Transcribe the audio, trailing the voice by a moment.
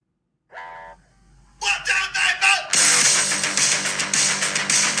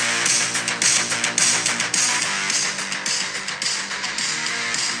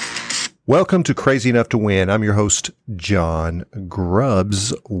Welcome to Crazy Enough to Win. I'm your host, John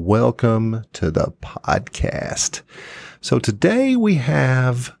Grubbs. Welcome to the podcast. So today we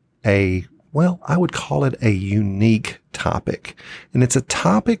have I would call it a unique topic. And it's a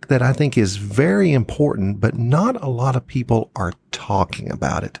topic that I think is very important, but not a lot of people are talking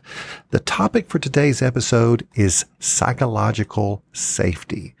about it. The topic for today's episode is psychological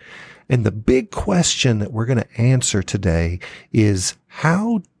safety. And the big question that we're going to answer today is,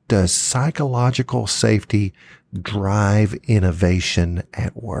 how does psychological safety drive innovation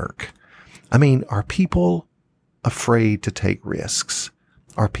at work? I mean, are people afraid to take risks?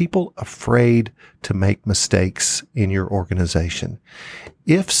 Are people afraid to make mistakes in your organization?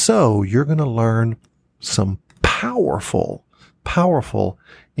 If so, you're going to learn some powerful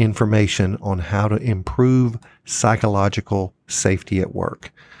information on how to improve psychological safety at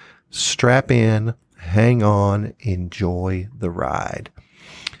work. Strap in, hang on, enjoy the ride.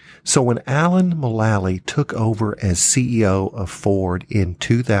 So when Alan Mulally took over as CEO of Ford in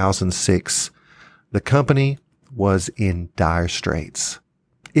 2006, the company was in dire straits.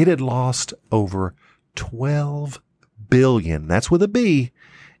 It had lost over $12 billion, that's with a B,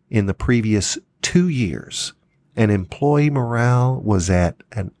 in the previous 2 years, and employee morale was at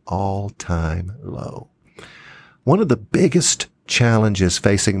an all-time low. One of the biggest challenges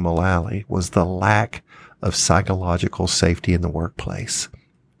facing Mulally was the lack of psychological safety in the workplace.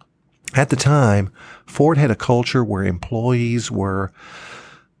 At the time, Ford had a culture where employees were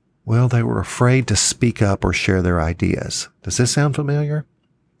afraid to speak up or share their ideas. Does this sound familiar?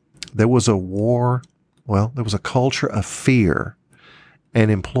 There was a culture of fear, and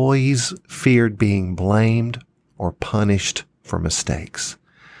employees feared being blamed or punished for mistakes.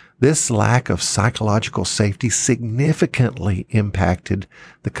 This lack of psychological safety significantly impacted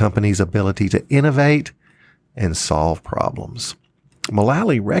the company's ability to innovate and solve problems.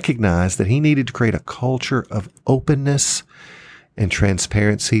 Mulally recognized that he needed to create a culture of openness and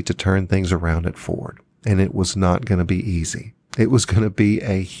transparency to turn things around at Ford. And it was not going to be easy. It was going to be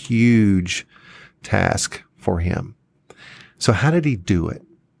a huge task for him. So how did he do it?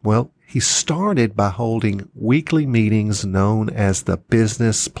 Well, he started by holding weekly meetings known as the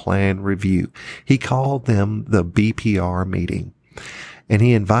Business Plan Review. He called them the BPR meeting. And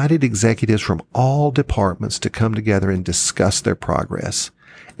he invited executives from all departments to come together and discuss their progress.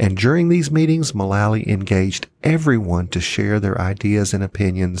 And during these meetings, Mulally engaged everyone to share their ideas and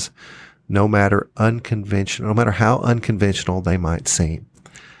opinions, no matter how unconventional they might seem.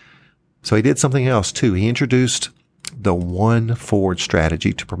 So he did something else too. He introduced the One Ford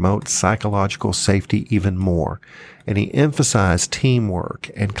strategy to promote psychological safety even more. And he emphasized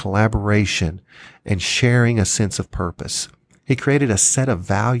teamwork and collaboration and sharing a sense of purpose. He created a set of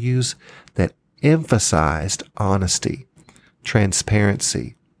values that emphasized honesty,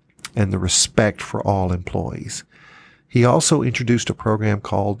 transparency, and the respect for all employees. He also introduced a program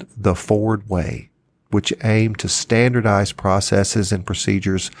called the Ford Way, which aimed to standardize processes and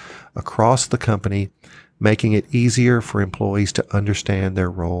procedures across the company, making it easier for employees to understand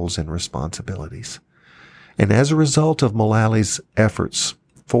their roles and responsibilities. And as a result of Mullally's efforts,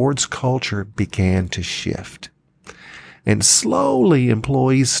 Ford's culture began to shift. And slowly,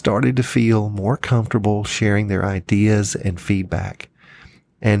 employees started to feel more comfortable sharing their ideas and feedback.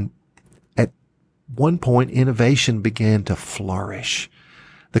 And at one point, innovation began to flourish.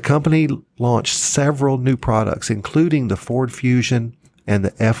 The company launched several new products, including the Ford Fusion and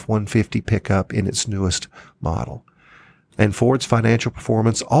the F-150 pickup in its newest model. And Ford's financial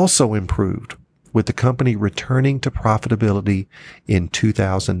performance also improved, with the company returning to profitability in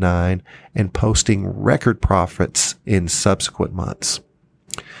 2009 and posting record profits in subsequent months.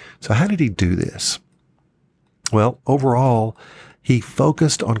 So how did he do this? Well, overall, he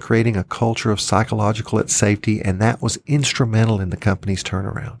focused on creating a culture of psychological safety, and that was instrumental in the company's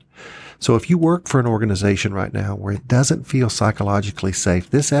turnaround. So if you work for an organization right now where it doesn't feel psychologically safe,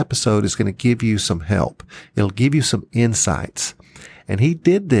 this episode is going to give you some help. It'll give you some insights. And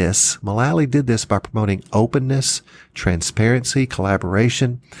Mulally did this by promoting openness, transparency,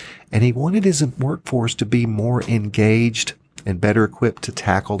 collaboration, and he wanted his workforce to be more engaged and better equipped to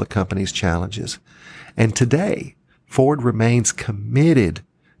tackle the company's challenges. And today, Ford remains committed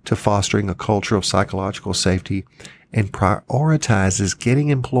to fostering a culture of psychological safety and prioritizes getting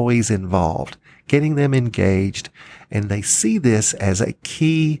employees involved, getting them engaged, and they see this as a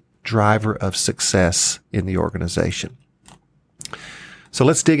key driver of success in the organization. So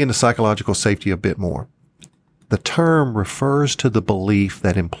let's dig into psychological safety a bit more. The term refers to the belief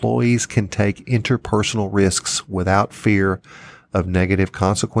that employees can take interpersonal risks without fear of negative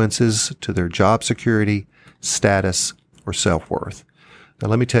consequences to their job security, status, or self-worth. Now,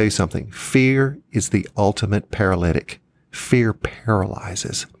 let me tell you something. Fear is the ultimate paralytic. Fear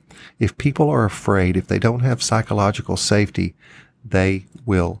paralyzes. If people are afraid, if they don't have psychological safety, they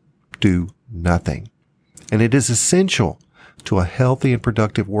will do nothing. And it is essential to a healthy and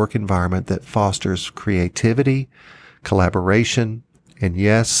productive work environment that fosters creativity, collaboration, and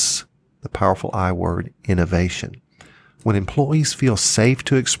yes, the powerful I word, innovation. When employees feel safe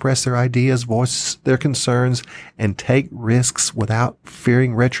to express their ideas, voice their concerns, and take risks without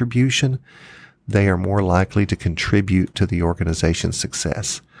fearing retribution, they are more likely to contribute to the organization's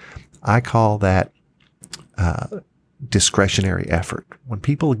success. I call that discretionary effort. When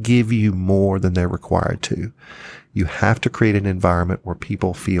people give you more than they're required to, you have to create an environment where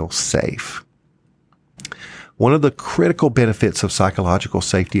people feel safe. One of the critical benefits of psychological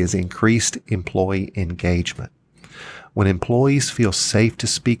safety is increased employee engagement. When employees feel safe to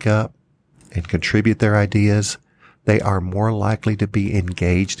speak up and contribute their ideas, they are more likely to be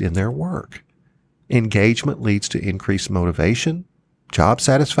engaged in their work. Engagement leads to increased motivation, job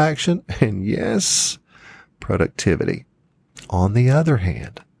satisfaction, and yes, productivity. On the other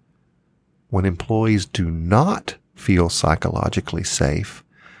hand, when employees do not feel psychologically safe,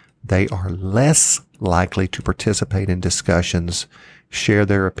 they are less likely to participate in discussions, share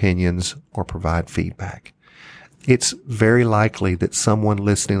their opinions, or provide feedback. It's very likely that someone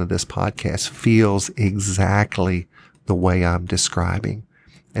listening to this podcast feels exactly the way I'm describing,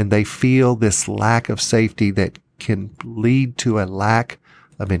 and they feel this lack of safety that can lead to a lack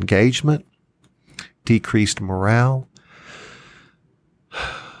of engagement, decreased morale,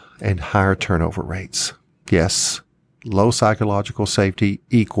 and higher turnover rates. Yes, low psychological safety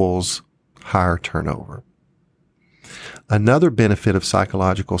equals higher turnover. Another benefit of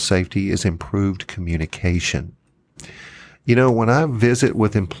psychological safety is improved communication. You know, when I visit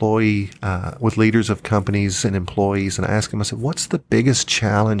with with leaders of companies and employees, and I ask them, I said, what's the biggest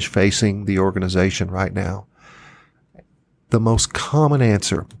challenge facing the organization right now? The most common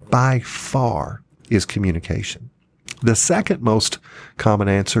answer by far is communication. The second most common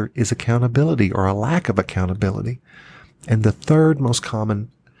answer is accountability or a lack of accountability. And the third most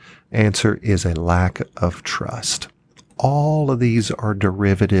common answer is a lack of trust. All of these are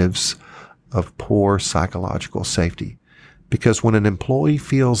derivatives of poor psychological safety. Because when an employee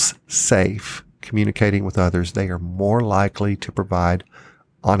feels safe communicating with others, they are more likely to provide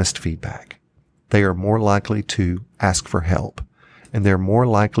honest feedback. They are more likely to ask for help, and they're more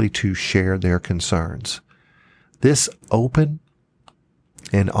likely to share their concerns. This open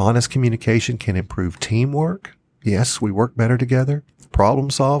and honest communication can improve teamwork. Yes, we work better together. Problem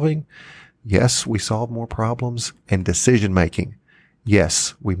solving. Yes, we solve more problems. And decision making.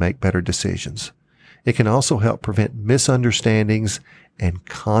 Yes, we make better decisions. It can also help prevent misunderstandings and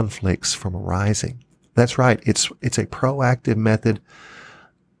conflicts from arising. That's right. It's a proactive method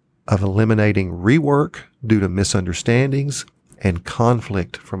of eliminating rework due to misunderstandings and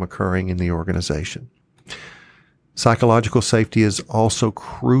conflict from occurring in the organization. Psychological safety is also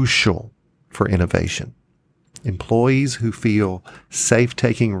crucial for innovation. Employees who feel safe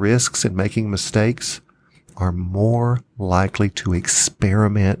taking risks and making mistakes are more likely to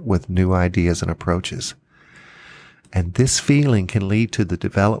experiment with new ideas and approaches. And this feeling can lead to the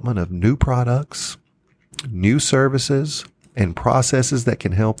development of new products, new services, and processes that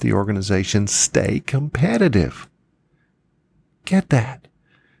can help the organization stay competitive. Get that?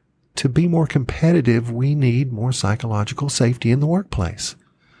 To be more competitive, we need more psychological safety in the workplace.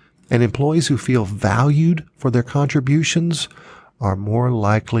 And employees who feel valued for their contributions are more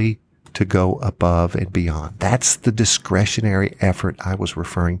likely to go above and beyond. That's the discretionary effort I was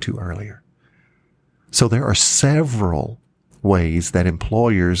referring to earlier. So there are several ways that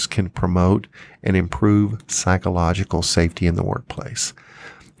employers can promote and improve psychological safety in the workplace.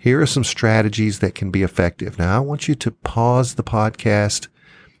 Here are some strategies that can be effective. Now, I want you to pause the podcast,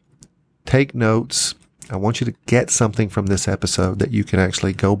 take notes. I want you to get something from this episode that you can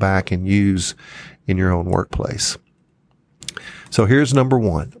actually go back and use in your own workplace. So here's number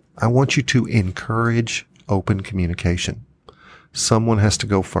one. I want you to encourage open communication. Someone has to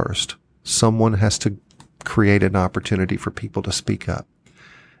go first. Someone has to create an opportunity for people to speak up.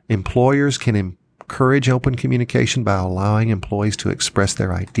 Employers can encourage open communication by allowing employees to express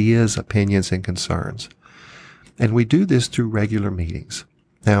their ideas, opinions, and concerns. And we do this through regular meetings.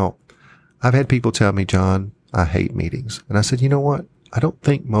 Now, I've had people tell me, John, I hate meetings. And I said, you know what? I don't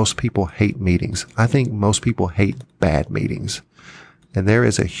think most people hate meetings. I think most people hate bad meetings. And there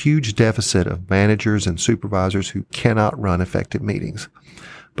is a huge deficit of managers and supervisors who cannot run effective meetings.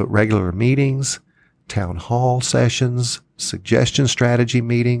 But regular meetings, town hall sessions, suggestion strategy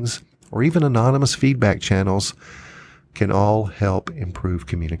meetings, or even anonymous feedback channels can all help improve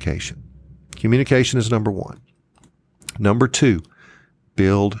communication. Communication is number one. Number two,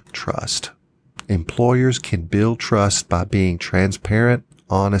 build trust. Employers can build trust by being transparent,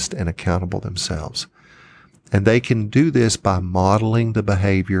 honest, and accountable themselves. And they can do this by modeling the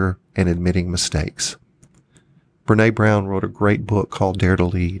behavior and admitting mistakes. Brene Brown wrote a great book called Dare to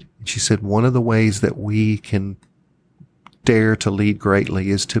Lead. And she said one of the ways that we can dare to lead greatly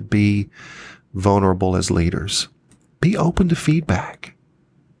is to be vulnerable as leaders. Be open to feedback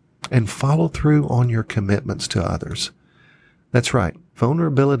and follow through on your commitments to others. That's right.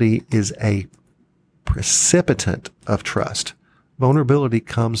 Vulnerability is a precipitant of trust. Vulnerability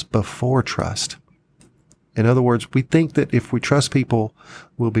comes before trust. In other words, we think that if we trust people,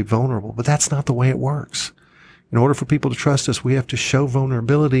 we'll be vulnerable, but that's not the way it works. In order for people to trust us, we have to show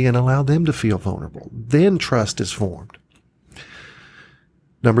vulnerability and allow them to feel vulnerable. Then trust is formed.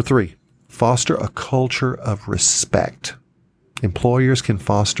 Number three, foster a culture of respect. Employers can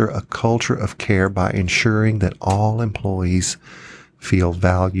foster a culture of care by ensuring that all employees feel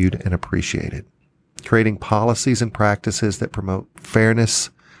valued and appreciated. Creating policies and practices that promote fairness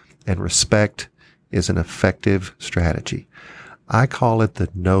and respect is an effective strategy. I call it the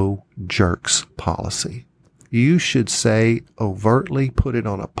no jerks policy. You should say overtly, put it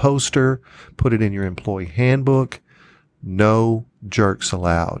on a poster, put it in your employee handbook, no jerks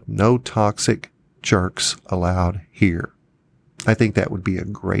allowed. No toxic jerks allowed here. I think that would be a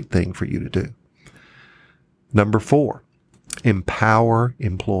great thing for you to do. Number four, empower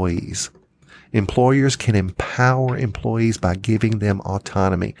employees. Employers can empower employees by giving them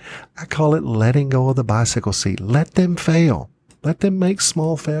autonomy. I call it letting go of the bicycle seat. Let them fail. Let them make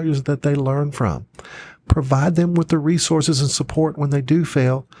small failures that they learn from. Provide them with the resources and support when they do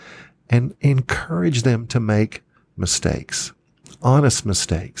fail, and encourage them to make mistakes, honest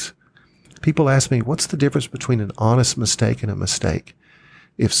mistakes. People ask me, what's the difference between an honest mistake and a mistake?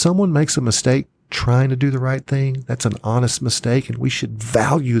 If someone makes a mistake trying to do the right thing, that's an honest mistake, and we should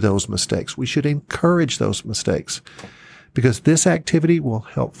value those mistakes. We should encourage those mistakes, because this activity will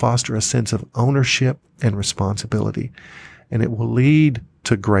help foster a sense of ownership and responsibility, and it will lead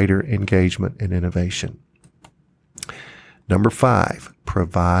to greater engagement and innovation. Number five,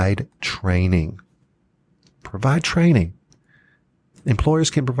 provide training. Provide training. Employers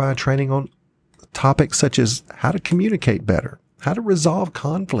can provide training on topics such as how to communicate better, how to resolve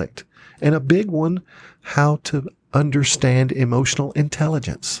conflict, and a big one, how to understand emotional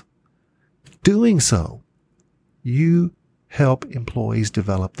intelligence. Doing so, you help employees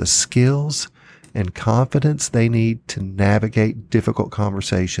develop the skills and confidence they need to navigate difficult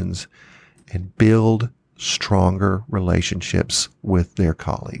conversations and build stronger relationships with their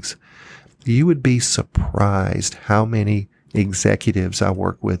colleagues. You would be surprised how many executives I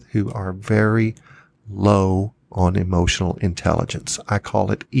work with who are very low on emotional intelligence. I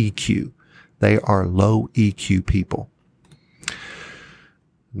call it EQ. They are low EQ people.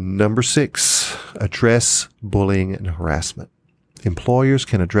 Number six, address bullying and harassment. Employers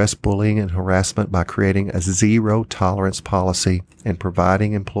can address bullying and harassment by creating a zero tolerance policy and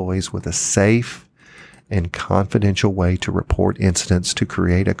providing employees with a safe and confidential way to report incidents to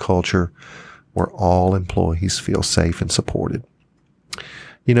create a culture where all employees feel safe and supported.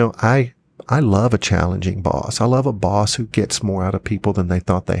 You know, I love a challenging boss. I love a boss who gets more out of people than they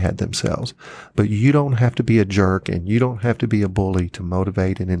thought they had themselves. But you don't have to be a jerk, and you don't have to be a bully to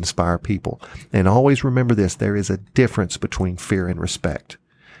motivate and inspire people. And always remember this, there is a difference between fear and respect.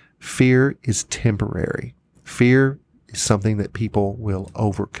 Fear is temporary. Fear is something that people will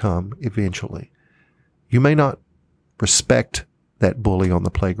overcome eventually. You may not respect that bully on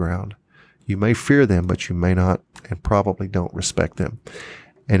the playground. You may fear them, but you may not and probably don't respect them.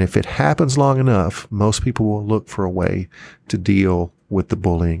 And if it happens long enough, most people will look for a way to deal with the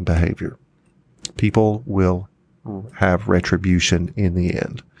bullying behavior. People will have retribution in the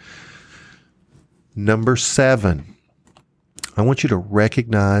end. Number 7, I want you to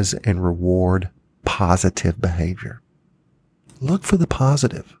recognize and reward positive behavior. Look for the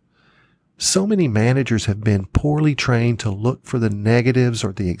positive. So many managers have been poorly trained to look for the negatives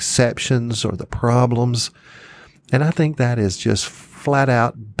or the exceptions or the problems. And I think that is just flat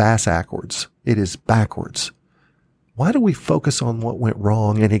out bass-ackwards. It is backwards. Why do we focus on what went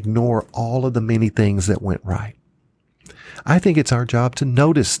wrong and ignore all of the many things that went right? I think it's our job to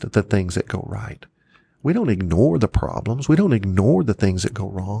notice the things that go right. We don't ignore the problems. We don't ignore the things that go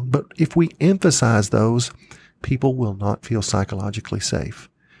wrong. But if we emphasize those, people will not feel psychologically safe.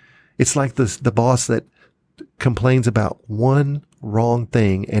 It's like the boss that complains about one wrong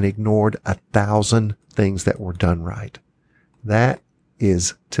thing and ignored 1,000 things that were done right. That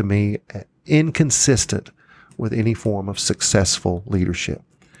is, to me, inconsistent with any form of successful leadership.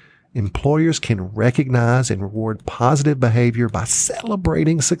 Employers can recognize and reward positive behavior by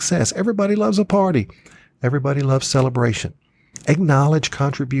celebrating success. Everybody loves a party. Everybody loves celebration. Acknowledge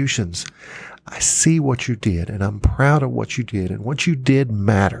contributions. I see what you did, and I'm proud of what you did, and what you did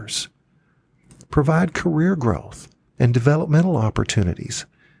matters. Provide career growth and developmental opportunities.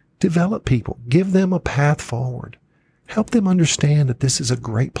 Develop people. Give them a path forward. Help them understand that this is a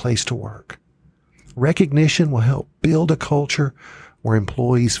great place to work. Recognition will help build a culture where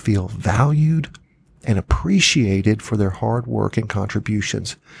employees feel valued and appreciated for their hard work and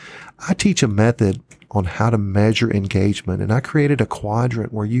contributions. I teach a method on how to measure engagement, and I created a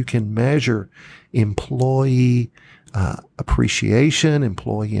quadrant where you can measure employee appreciation,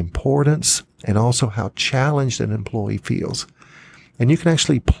 employee importance, and also how challenged an employee feels. And you can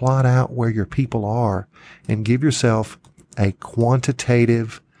actually plot out where your people are and give yourself a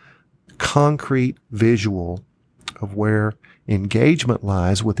quantitative, concrete visual of where engagement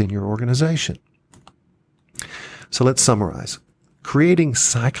lies within your organization. So let's summarize. Creating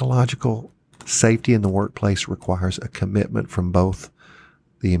psychological safety in the workplace requires a commitment from both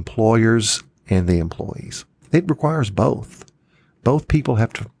the employers and the employees. It requires both. Both people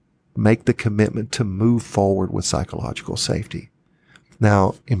have to make the commitment to move forward with psychological safety.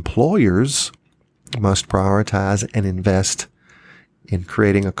 Now, employers must prioritize and invest in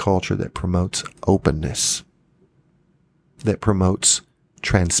creating a culture that promotes openness, that promotes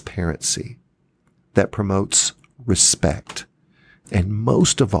transparency, that promotes respect, and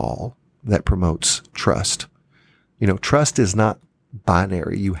most of all, that promotes trust. Trust is not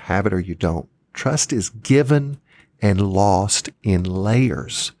binary. You have it or you don't. Trust is given and lost in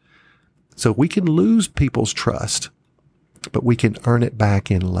layers. So we can lose people's trust, but we can earn it back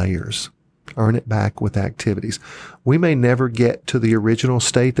in layers, earn it back with activities. We may never get to the original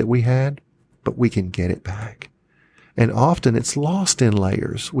state that we had, but we can get it back. And often it's lost in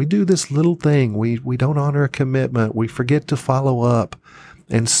layers. We do this little thing. We don't honor a commitment. We forget to follow up.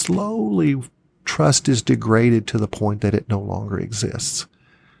 And slowly trust is degraded to the point that it no longer exists.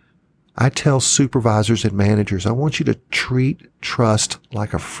 I tell supervisors and managers, I want you to treat trust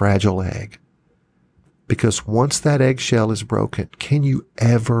like a fragile egg. Because once that eggshell is broken, can you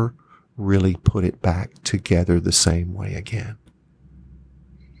ever really put it back together the same way again?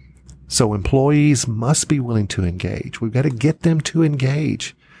 So employees must be willing to engage. We've got to get them to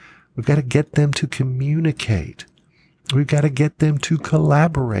engage. We've got to get them to communicate. We've got to get them to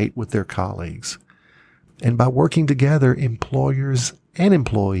collaborate with their colleagues. And by working together, employers and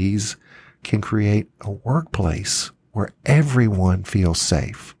employees can create a workplace where everyone feels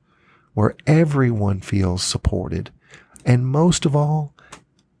safe, where everyone feels supported, and most of all,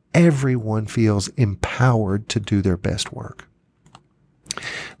 everyone feels empowered to do their best work.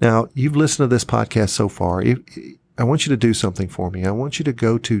 Now, you've listened to this podcast so far. I want you to do something for me. I want you to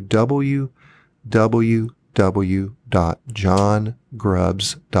go to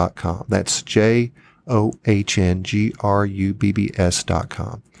www.johngrubbs.com. That's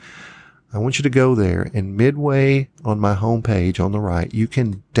JOHNGRUBBS.com. I want you to go there, and midway on my homepage on the right, you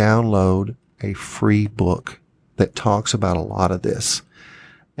can download a free book that talks about a lot of this.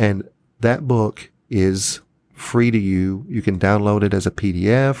 And that book is free to you. You can download it as a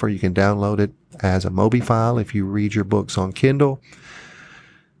PDF, or you can download it as a Mobi file if you read your books on Kindle.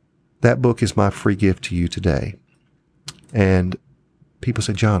 That book is my free gift to you today. And people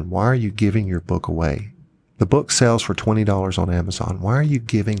say, John, why are you giving your book away? The book sells for $20 on Amazon. Why are you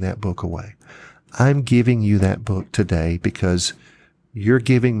giving that book away? I'm giving you that book today because you're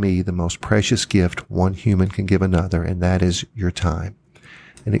giving me the most precious gift one human can give another, and that is your time.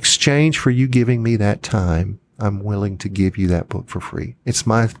 In exchange for you giving me that time, I'm willing to give you that book for free. It's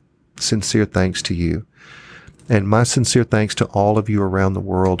my sincere thanks to you. And my sincere thanks to all of you around the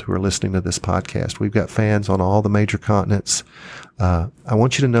world who are listening to this podcast. We've got fans on all the major continents. I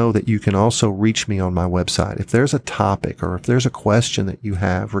want you to know that you can also reach me on my website. If there's a topic or if there's a question that you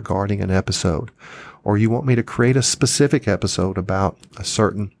have regarding an episode, or you want me to create a specific episode about a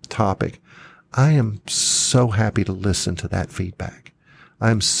certain topic, I am so happy to listen to that feedback. I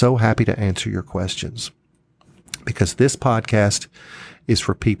am so happy to answer your questions, because this podcast is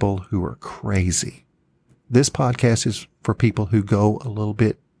for people who are crazy. This podcast is for people who go a little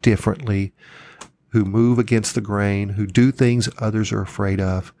bit differently, who move against the grain, who do things others are afraid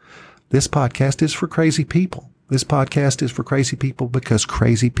of. This podcast is for crazy people. This podcast is for crazy people because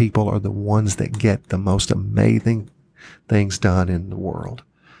crazy people are the ones that get the most amazing things done in the world.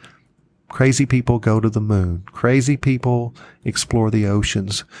 Crazy people go to the moon. Crazy people explore the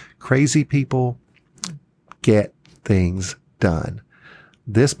oceans. Crazy people get things done.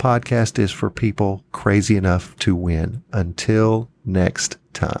 This podcast is for people crazy enough to win. Until next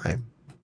time.